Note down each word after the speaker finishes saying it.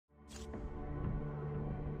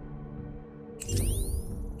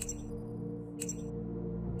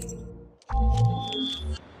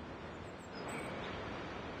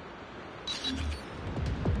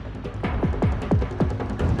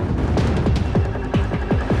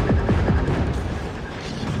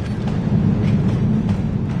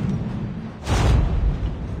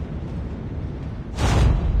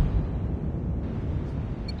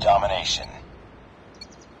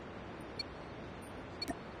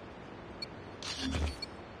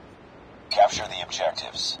Capture the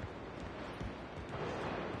objectives.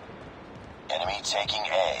 Enemy taking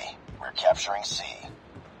A. We're capturing C.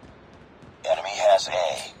 Enemy has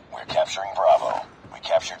A. We're capturing Bravo. We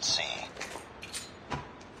captured C.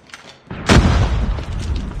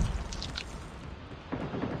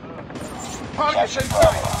 Captured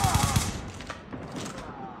Bravo.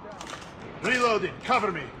 Reloading.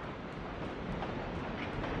 Cover me.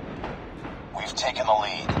 We've taken the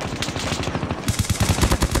lead.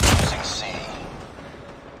 Losing C.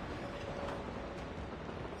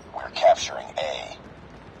 We're capturing A.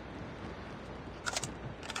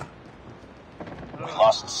 We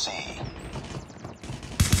lost C.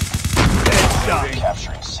 We're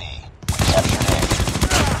capturing C. We captured A.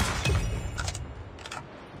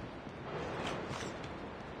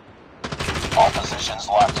 All positions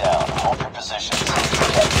locked down. Hold your positions.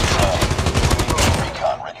 Capture A.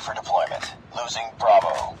 Recon ready for deployment. Losing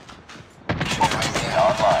Bravo. UAV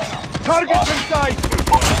online. Targets in sight!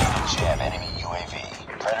 Ready to jam enemy UAV.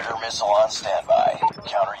 Predator missile on standby.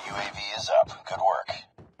 Counter UAV is up. Good work.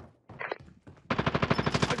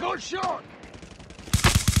 I got shot!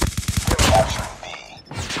 We're capturing B.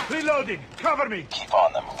 Reloading. Cover me. Keep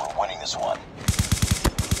on them. We're winning this one.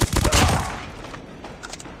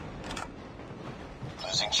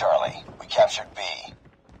 Losing Charlie. We captured B.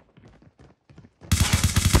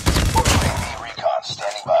 UAV recon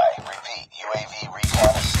standing by. Repeat. UAV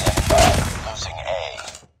recon is standing by. Losing A.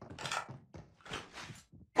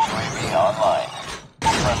 UAV online.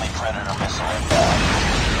 Friendly Predator missile inbound.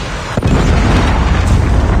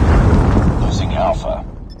 Losing Alpha.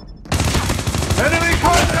 Enemy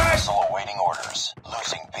contact! Missile awaiting orders.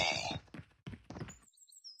 Losing B.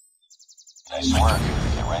 Nice work.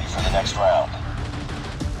 Get ready for the next round.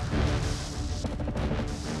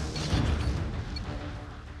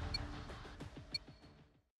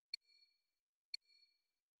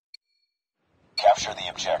 Capture the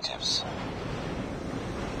objectives.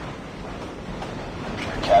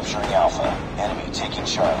 We're capturing Alpha. Enemy taking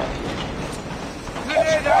Charlie.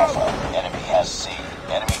 Captured Alpha. Enemy has C.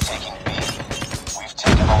 Enemy taking B. We've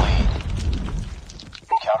taken the lead.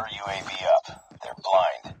 Counter UAV up. They're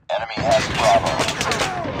blind. Enemy has Bravo.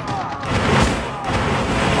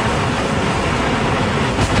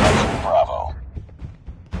 Captured Bravo.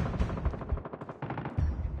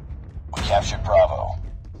 We captured Bravo.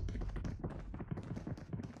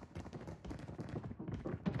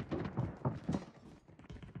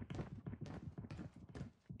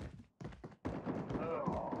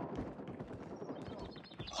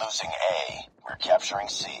 Losing A. We're capturing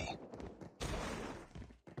C.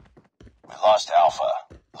 We lost Alpha.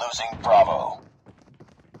 Losing Bravo.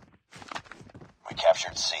 We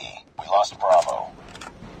captured C. We lost Bravo.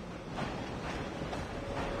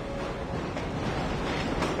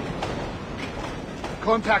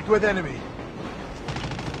 Contact with enemy.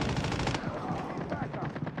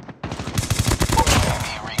 UAV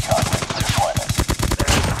recon ready for deployment.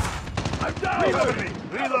 I'm down! Reloading!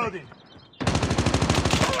 Reloading!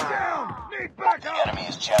 Down! Need backup! The enemy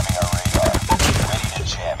is jamming our radar. Ready to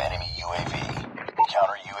jam enemy UAV.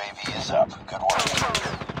 Counter UAV is up. Good work.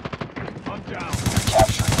 I'm down. We're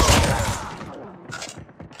capturing C.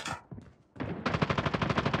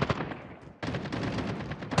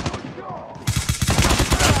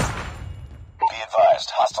 Be advised,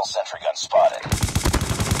 hostile sentry gun spotted.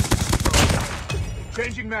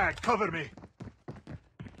 Changing mag. Cover me.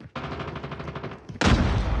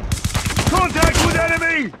 Contact with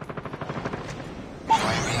enemy!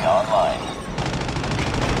 UAV online.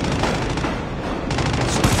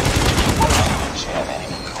 Jam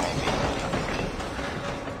enemy UAV.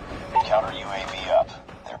 Counter UAV up.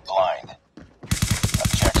 They're blind.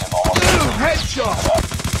 Objective almost complete. Headshot! Up.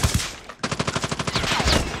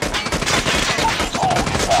 Hold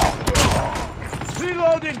it down.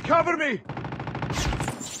 Reloading! Cover me!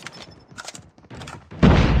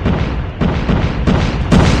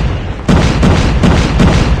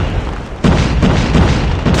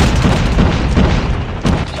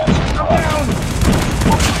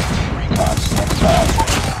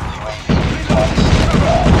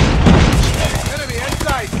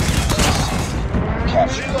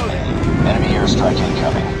 Enemy airstrike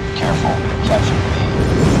incoming. Careful. Capture B.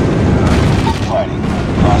 Keep fighting.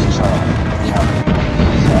 Lost Charlie. Counter UAV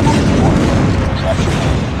is up. Capture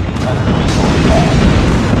A. Predator missile inbound.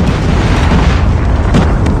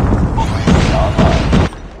 UAV online.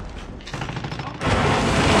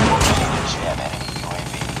 Ready to jam enemy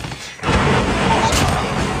UAV.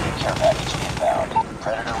 Care package inbound.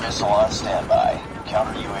 Predator missile on standby.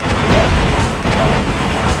 Counter UAV up.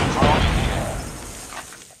 Drone in the air.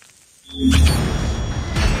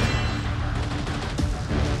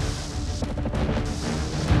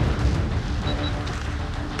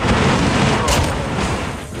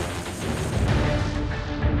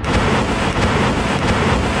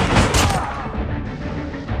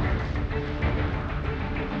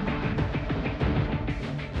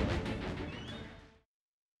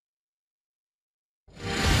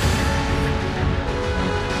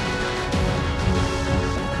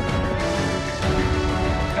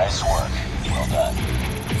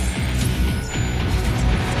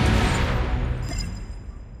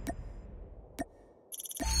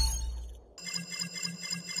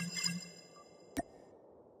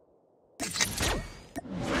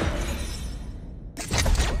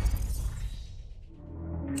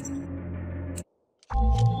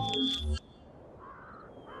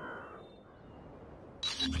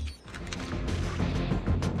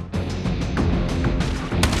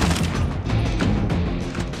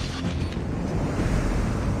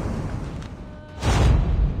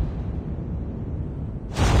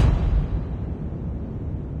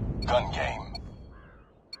 gun game.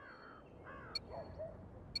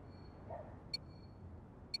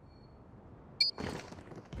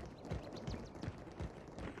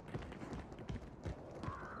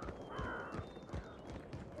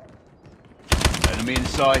 Enemy in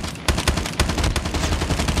sight.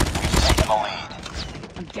 We've taken the lead.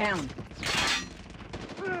 I'm down.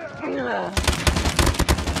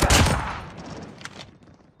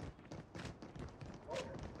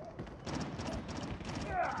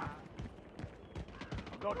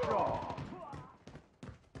 Not sure.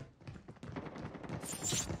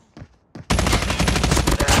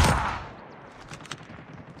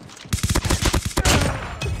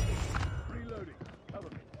 Reloading. Cover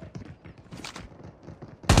me.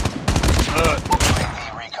 UAV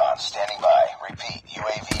recon standing by. Repeat,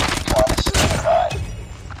 UAV recon is standing by.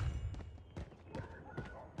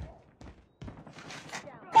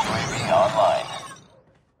 UAV online.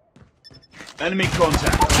 Enemy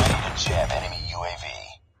contact. Ready to jam enemy UAV.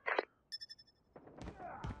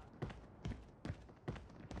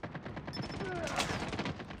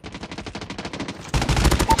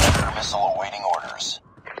 Predator missile awaiting orders.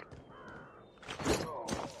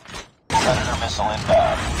 Predator missile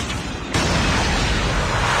inbound.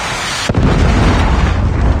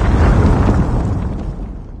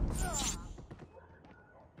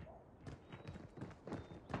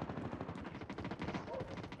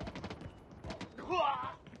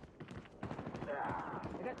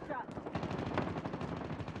 I got shot.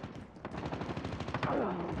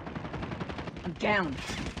 I'm down.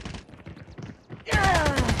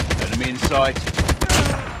 Enemy in sight.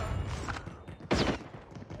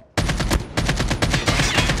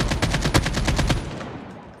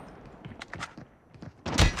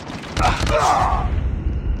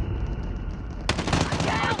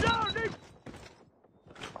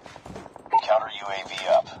 Counter UAV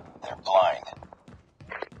up. They're blind.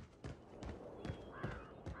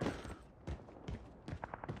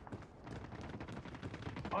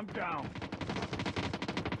 I'm down.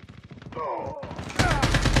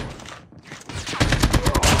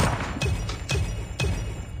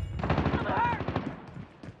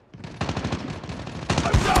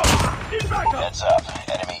 Heads up.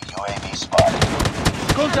 Enemy UAV spotted.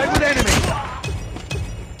 Contact with enemy.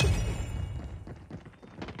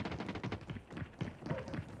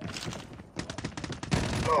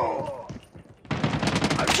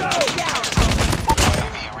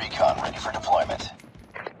 UAV recon ready for deployment.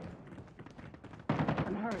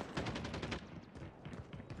 I'm hurt.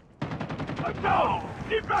 I'm down.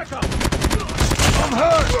 Need backup. I'm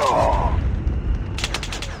hurt.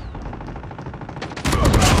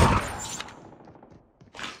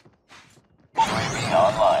 UAV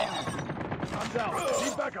online. I'm down.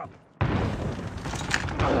 Need backup.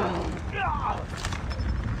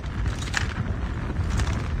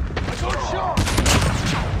 I got shot.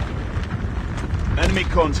 Enemy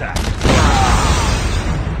contact.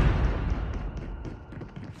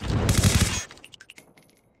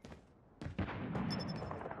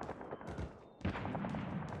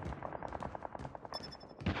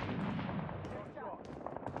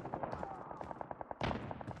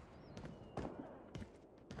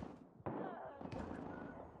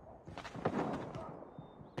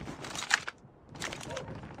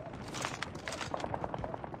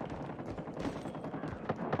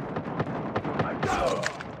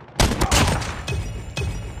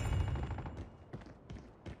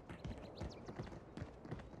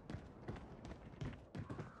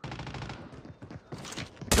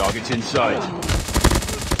 Target's in sight.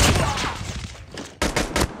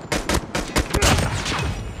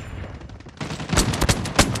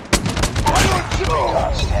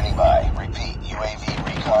 Recon standing by. Repeat, UAV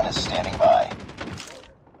recon is standing by.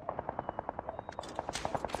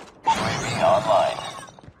 UAV online.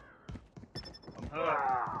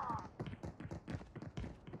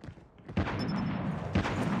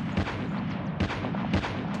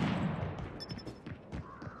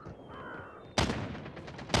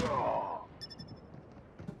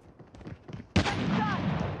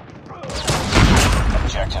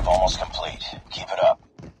 Objective almost complete. Keep it up.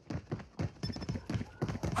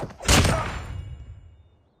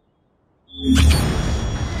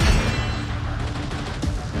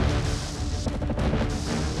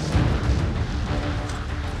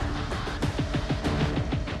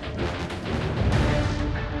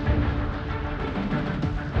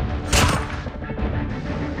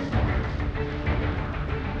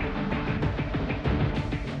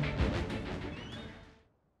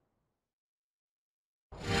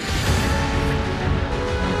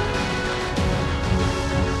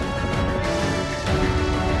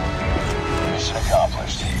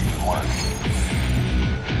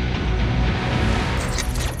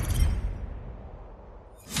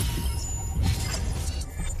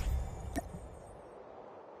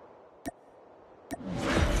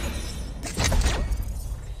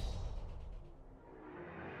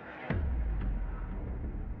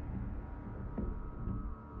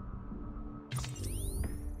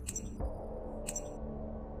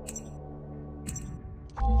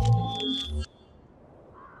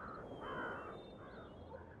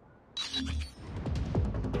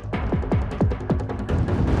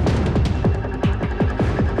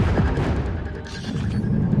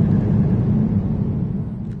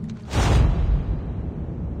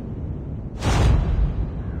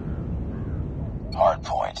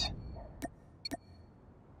 Hardpoint.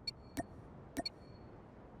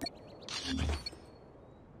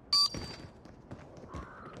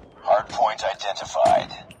 Hardpoint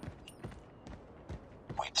identified.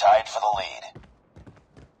 We tied for the lead.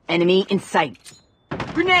 Enemy in sight.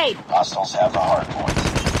 Grenade! Hostiles have the hardpoint.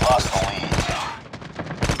 Lost the lead.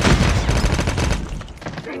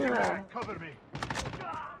 Cover me.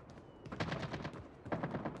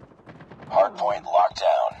 Hardpoint locked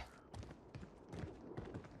down.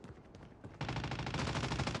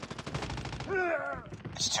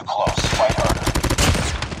 It's too close. Fight harder.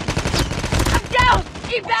 I'm down!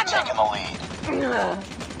 Keep back Taking up! the lead.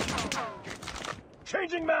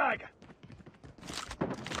 Changing mag.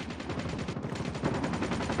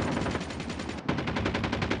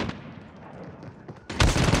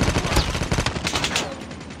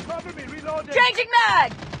 Cover me. Reloading. Changing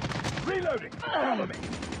mag! Reloading. Cover me.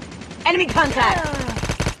 Enemy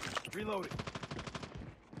contact! Reloading.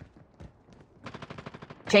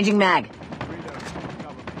 Changing mag. Reloading.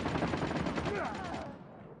 Cover me.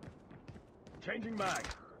 Changing mag.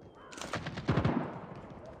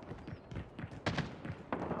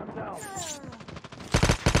 I'm down.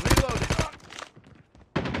 Reloading.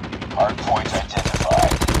 Hardpoint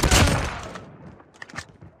identified.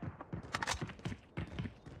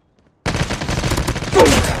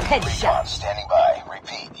 Recon Headshot. standing by.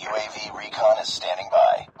 Repeat. UAV recon is standing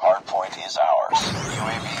by. Hardpoint is ours.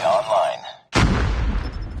 UAV online.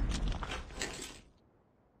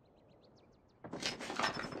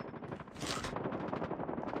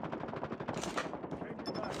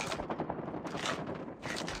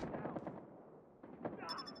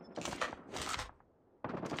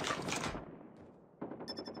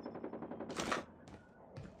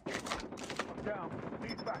 I'm down.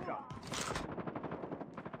 Need backup.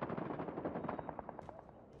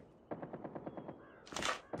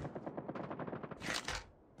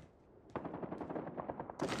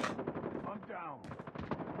 I'm down.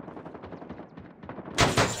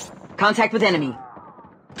 Contact with enemy.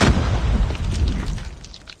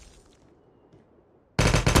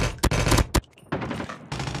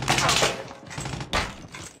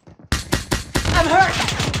 I'm hurt!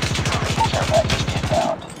 Care package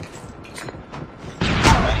inbound.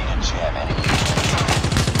 Ready to jam enemy.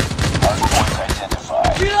 Hardpoint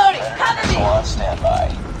identified. Reloading! Predator Cover me! missile on standby.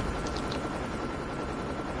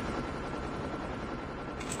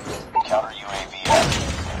 Counter UAV active.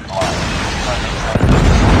 Blind. Friendly predator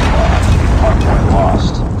missile inbound. Hardpoint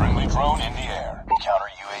lost. Friendly drone in the air. Counter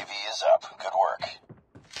UAV is up. Good work.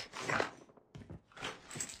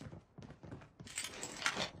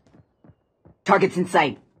 Targets in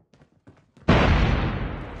sight.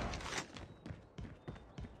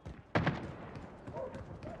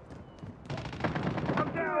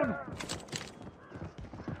 I'm down.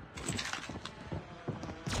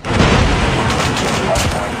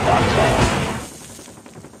 Hardpoint locked down.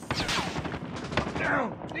 Down.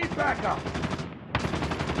 Need backup.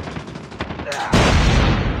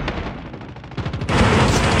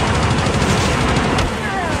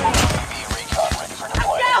 UAV recon ready for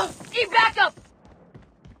deployment. Down! Keep back up!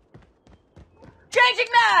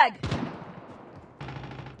 Changing mag!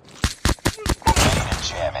 Ready to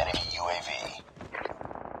jam enemy UAV.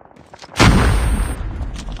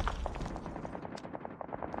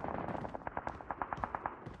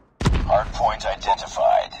 Hardpoint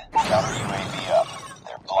identified. Counter UAV up.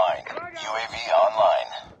 They're blind. UAV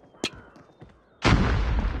online.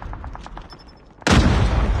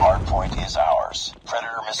 Hardpoint is ours.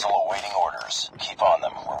 Predator missile awaiting orders. Keep on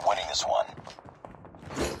them. We're winning this one.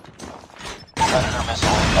 Predator missile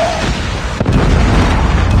inbound.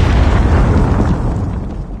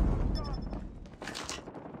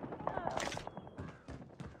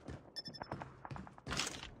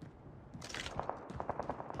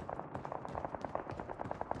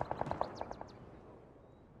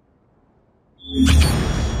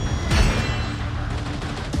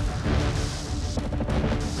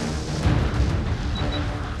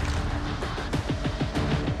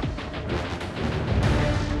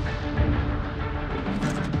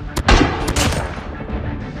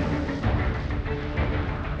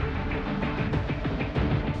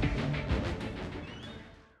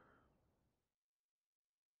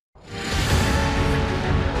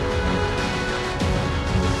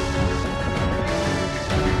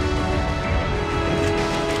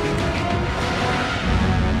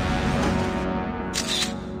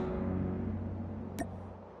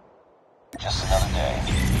 Just another day.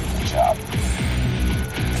 Good job.